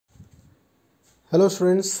Hello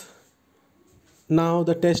students, now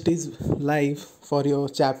the test is live for your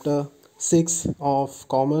chapter 6 of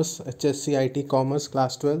Commerce, HSCIT Commerce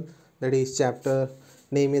class 12, that is chapter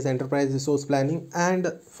name is Enterprise Resource Planning,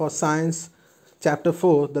 and for Science chapter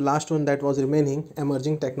 4, the last one that was remaining,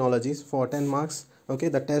 Emerging Technologies for 10 marks. Okay,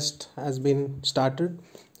 the test has been started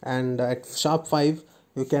and at sharp 5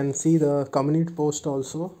 you can see the community post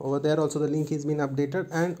also. Over there also the link is been updated,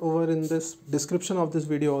 and over in this description of this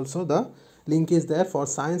video also the link is there for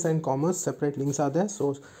Science and Commerce. Separate links are there,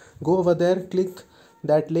 so go over there, click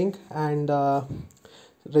that link and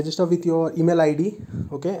register with your email ID.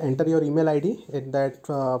 Okay, enter your email ID and that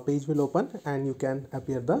page will open and you can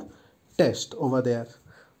appear the test over there.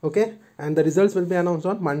 Okay, and the results will be announced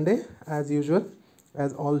on Monday as usual,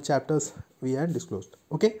 as all chapters we had disclosed.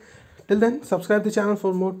 Okay, till then subscribe the channel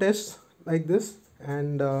for more tests like this,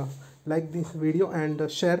 and like this video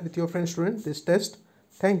and share with your friends students this test.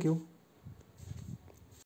 Thank you.